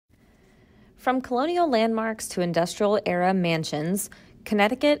From colonial landmarks to industrial-era mansions,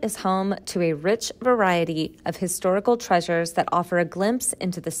 Connecticut is home to a rich variety of historical treasures that offer a glimpse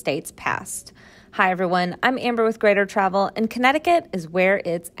into the state's past. Hi, everyone. I'm Amber with Greater Travel, and Connecticut is where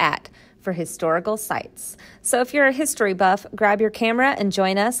it's at for historical sites. So if you're a history buff, grab your camera and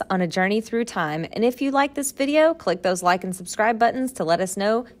join us on a journey through time. And if you like this video, click those like and subscribe buttons to let us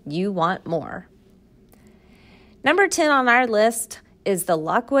know you want more. Number 10 on our list is the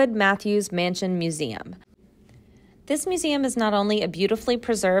Lockwood-Mathews Mansion Museum. This museum is not only a beautifully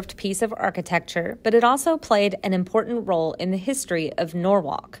preserved piece of architecture, but it also played an important role in the history of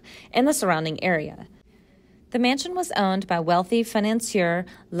Norwalk and the surrounding area. The mansion was owned by wealthy financier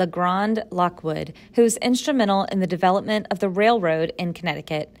LeGrand Lockwood, who was instrumental in the development of the railroad in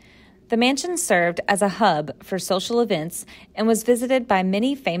Connecticut. The mansion served as a hub for social events and was visited by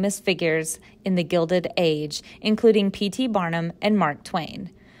many famous figures in the Gilded Age, including P.T. Barnum and Mark Twain.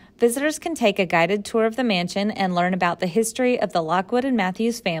 Visitors can take a guided tour of the mansion and learn about the history of the Lockwood and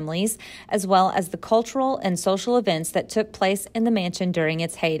Mathews families, as well as the cultural and social events that took place in the mansion during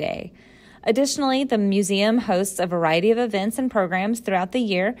its heyday. Additionally, the museum hosts a variety of events and programs throughout the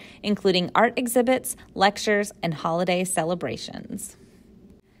year, including art exhibits, lectures, and holiday celebrations.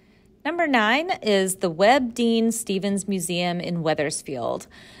 Number 9 is the Webb-Deane-Stevens Museum in Wethersfield.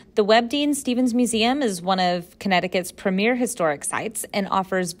 The Webb-Deane-Stevens Museum is one of Connecticut's premier historic sites and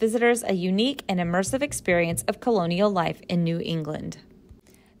offers visitors a unique and immersive experience of colonial life in New England.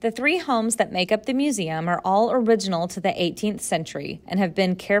 The 3 homes that make up the museum are all original to the 18th century and have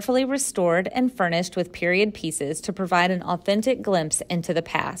been carefully restored and furnished with period pieces to provide an authentic glimpse into the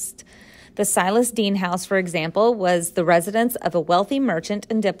past. The Silas Deane House, for example, was the residence of a wealthy merchant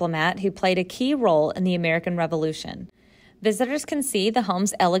and diplomat who played a key role in the American Revolution. Visitors can see the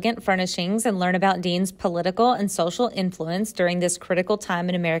home's elegant furnishings and learn about Deane's political and social influence during this critical time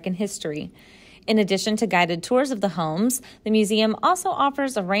in American history. In addition to guided tours of the homes, the museum also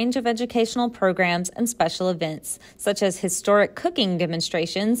offers a range of educational programs and special events, such as historic cooking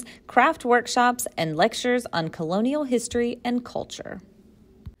demonstrations, craft workshops, and lectures on colonial history and culture.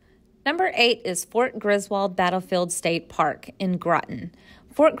 Number 8 is Fort Griswold Battlefield State Park in Groton.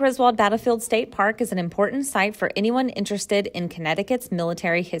 Fort Griswold Battlefield State Park is an important site for anyone interested in Connecticut's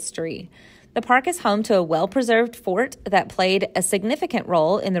military history. The park is home to a well-preserved fort that played a significant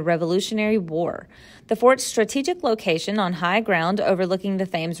role in the Revolutionary War. The fort's strategic location on high ground overlooking the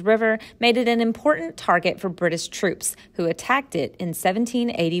Thames River made it an important target for British troops, who attacked it in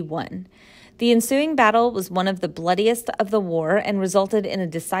 1781. The ensuing battle was one of the bloodiest of the war and resulted in a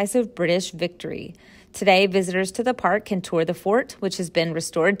decisive British victory. Today, visitors to the park can tour the fort, which has been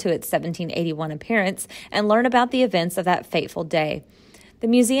restored to its 1781 appearance, and learn about the events of that fateful day. The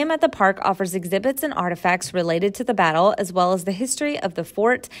museum at the park offers exhibits and artifacts related to the battle, as well as the history of the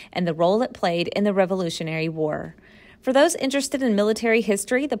fort and the role it played in the Revolutionary War. For those interested in military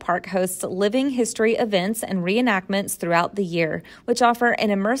history, the park hosts living history events and reenactments throughout the year, which offer an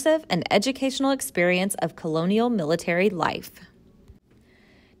immersive and educational experience of colonial military life.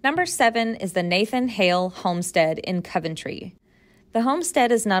 Number 7 is the Nathan Hale Homestead in Coventry. The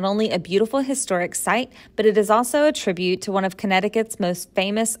homestead is not only a beautiful historic site, but it is also a tribute to one of Connecticut's most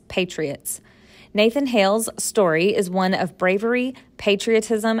famous patriots. Nathan Hale's story is one of bravery,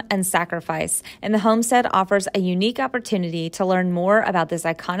 patriotism, and sacrifice, and the homestead offers a unique opportunity to learn more about this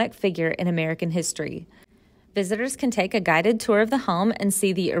iconic figure in American history. Visitors can take a guided tour of the home and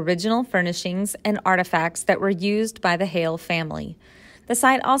see the original furnishings and artifacts that were used by the Hale family. The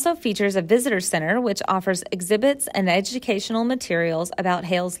site also features a visitor center, which offers exhibits and educational materials about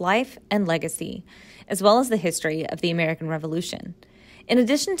Hale's life and legacy, as well as the history of the American Revolution. In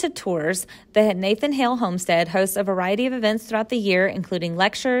addition to tours, the Nathan Hale Homestead hosts a variety of events throughout the year, including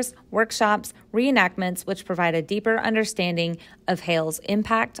lectures, workshops, reenactments, which provide a deeper understanding of Hale's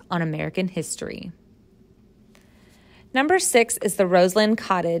impact on American history. Number 6 is the Roseland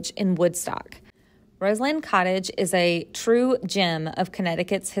Cottage in Woodstock. Roseland Cottage is a true gem of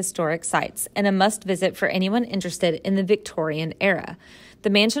Connecticut's historic sites and a must-visit for anyone interested in the Victorian era. The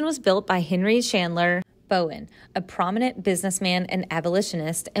mansion was built by Henry Chandler Bowen, a prominent businessman and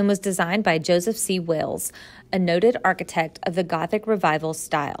abolitionist, and was designed by Joseph C. Wales, a noted architect of the Gothic Revival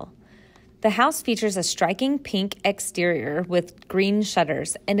style. The house features a striking pink exterior with green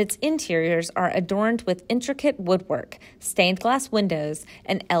shutters, and its interiors are adorned with intricate woodwork, stained glass windows,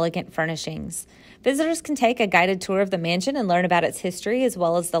 and elegant furnishings. Visitors can take a guided tour of the mansion and learn about its history, as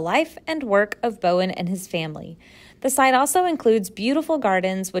well as the life and work of Bowen and his family. The site also includes beautiful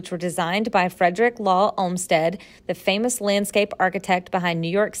gardens, which were designed by Frederick Law Olmsted, the famous landscape architect behind New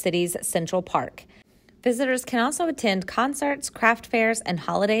York City's Central Park. Visitors can also attend concerts, craft fairs, and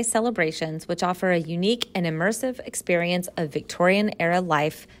holiday celebrations, which offer a unique and immersive experience of Victorian-era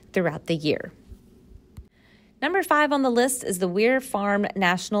life throughout the year. Number 5 on the list is the Weir Farm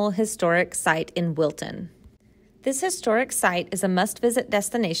National Historic Site in Wilton. This historic site is a must-visit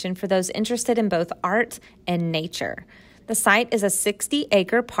destination for those interested in both art and nature. The site is a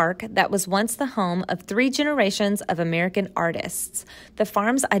 60-acre park that was once the home of 3 generations of American artists. The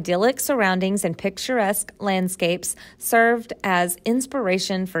farm's idyllic surroundings and picturesque landscapes served as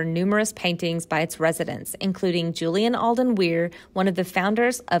inspiration for numerous paintings by its residents, including Julian Alden Weir, one of the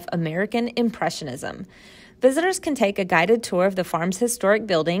founders of American Impressionism. Visitors can take a guided tour of the farm's historic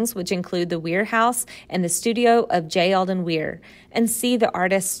buildings, which include the Weir House and the studio of J. Alden Weir, and see the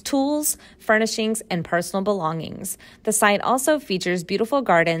artist's tools, furnishings, and personal belongings. The site also features beautiful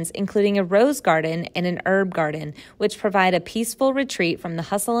gardens, including a rose garden and an herb garden, which provide a peaceful retreat from the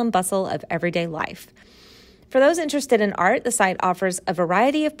hustle and bustle of everyday life. For those interested in art, the site offers a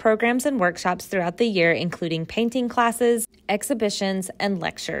variety of programs and workshops throughout the year, including painting classes, exhibitions, and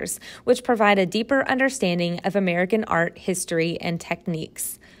lectures, which provide a deeper understanding of American art, history, and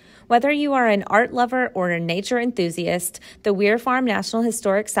techniques. Whether you are an art lover or a nature enthusiast, the Weir Farm National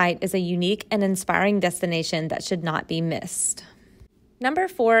Historic Site is a unique and inspiring destination that should not be missed. Number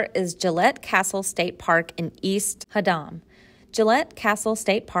 4 is Gillette Castle State Park in East Haddam. Gillette Castle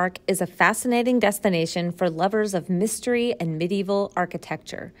State Park is a fascinating destination for lovers of mystery and medieval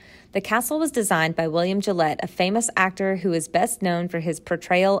architecture. The castle was designed by William Gillette, a famous actor who is best known for his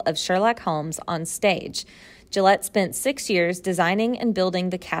portrayal of Sherlock Holmes on stage. Gillette spent 6 years designing and building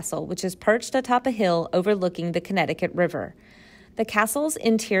the castle, which is perched atop a hill overlooking the Connecticut River. The castle's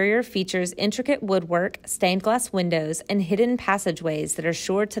interior features intricate woodwork, stained glass windows, and hidden passageways that are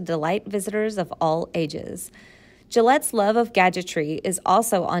sure to delight visitors of all ages. Gillette's love of gadgetry is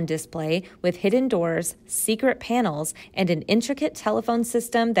also on display with hidden doors, secret panels, and an intricate telephone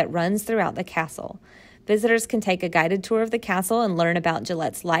system that runs throughout the castle. Visitors can take a guided tour of the castle and learn about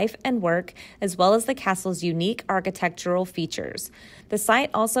Gillette's life and work, as well as the castle's unique architectural features. The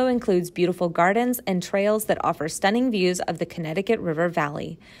site also includes beautiful gardens and trails that offer stunning views of the Connecticut River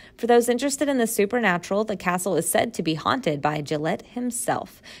Valley. For those interested in the supernatural, the castle is said to be haunted by Gillette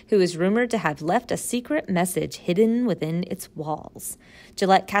himself, who is rumored to have left a secret message hidden within its walls.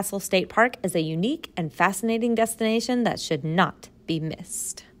 Gillette Castle State Park is a unique and fascinating destination that should not be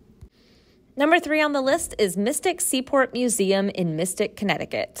missed. Number 3 on the list is Mystic Seaport Museum in Mystic,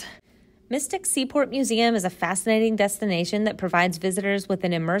 Connecticut. Mystic Seaport Museum is a fascinating destination that provides visitors with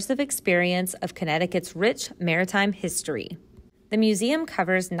an immersive experience of Connecticut's rich maritime history. The museum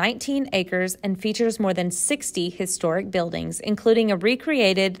covers 19 acres and features more than 60 historic buildings, including a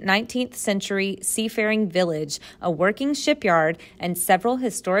recreated 19th century seafaring village, a working shipyard, and several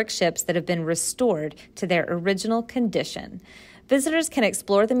historic ships that have been restored to their original condition. Visitors can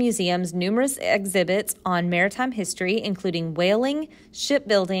explore the museum's numerous exhibits on maritime history, including whaling,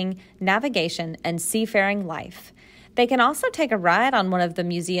 shipbuilding, navigation, and seafaring life. They can also take a ride on one of the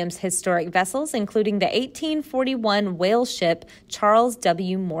museum's historic vessels, including the 1841 whale ship Charles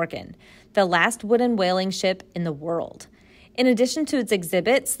W. Morgan, the last wooden whaling ship in the world. In addition to its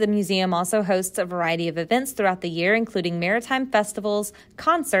exhibits, the museum also hosts a variety of events throughout the year, including maritime festivals,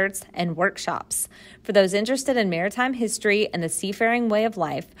 concerts, and workshops. For those interested in maritime history and the seafaring way of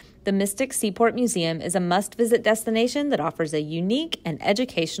life, the Mystic Seaport Museum is a must-visit destination that offers a unique and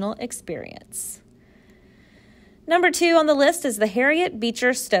educational experience. Number 2 on the list is the Harriet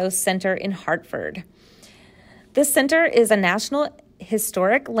Beecher Stowe Center in Hartford. This center is a national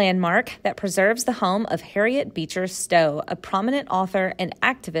historic landmark that preserves the home of Harriet Beecher Stowe, a prominent author and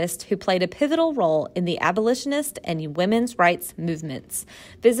activist who played a pivotal role in the abolitionist and women's rights movements.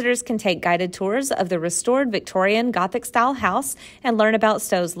 Visitors can take guided tours of the restored Victorian Gothic-style house and learn about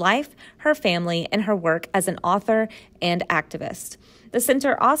Stowe's life, her family, and her work as an author and activist. The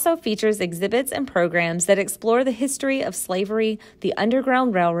center also features exhibits and programs that explore the history of slavery, the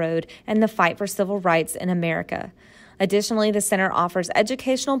Underground Railroad, and the fight for civil rights in America. Additionally, the center offers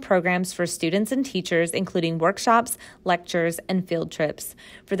educational programs for students and teachers, including workshops, lectures, and field trips.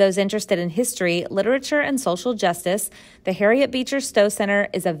 For those interested in history, literature, and social justice, the Harriet Beecher Stowe Center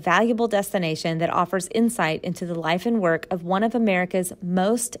is a valuable destination that offers insight into the life and work of one of America's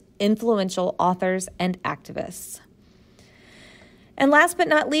most influential authors and activists. And last but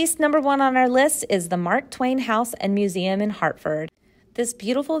not least, number 1 on our list is the Mark Twain House and Museum in Hartford. This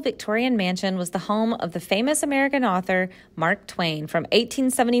beautiful Victorian mansion was the home of the famous American author Mark Twain from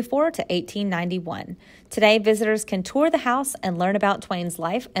 1874 to 1891. Today, visitors can tour the house and learn about Twain's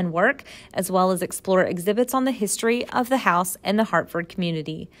life and work, as well as explore exhibits on the history of the house and the Hartford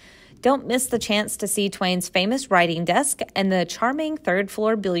community. Don't miss the chance to see Twain's famous writing desk and the charming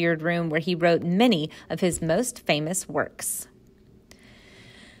third-floor billiard room where he wrote many of his most famous works.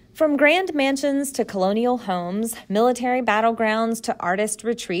 From grand mansions to colonial homes, military battlegrounds to artist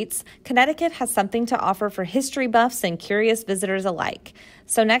retreats, Connecticut has something to offer for history buffs and curious visitors alike.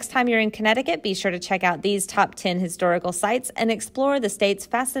 So next time you're in Connecticut, be sure to check out these top 10 historical sites and explore the state's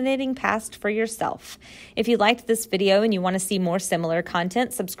fascinating past for yourself. If you liked this video and you want to see more similar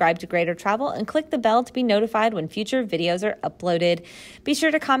content, subscribe to Greater Travel and click the bell to be notified when future videos are uploaded. Be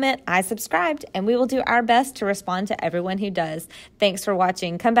sure to comment, "I subscribed," and we will do our best to respond to everyone who does. Thanks for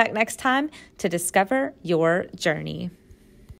watching. Come back next time to discover your journey.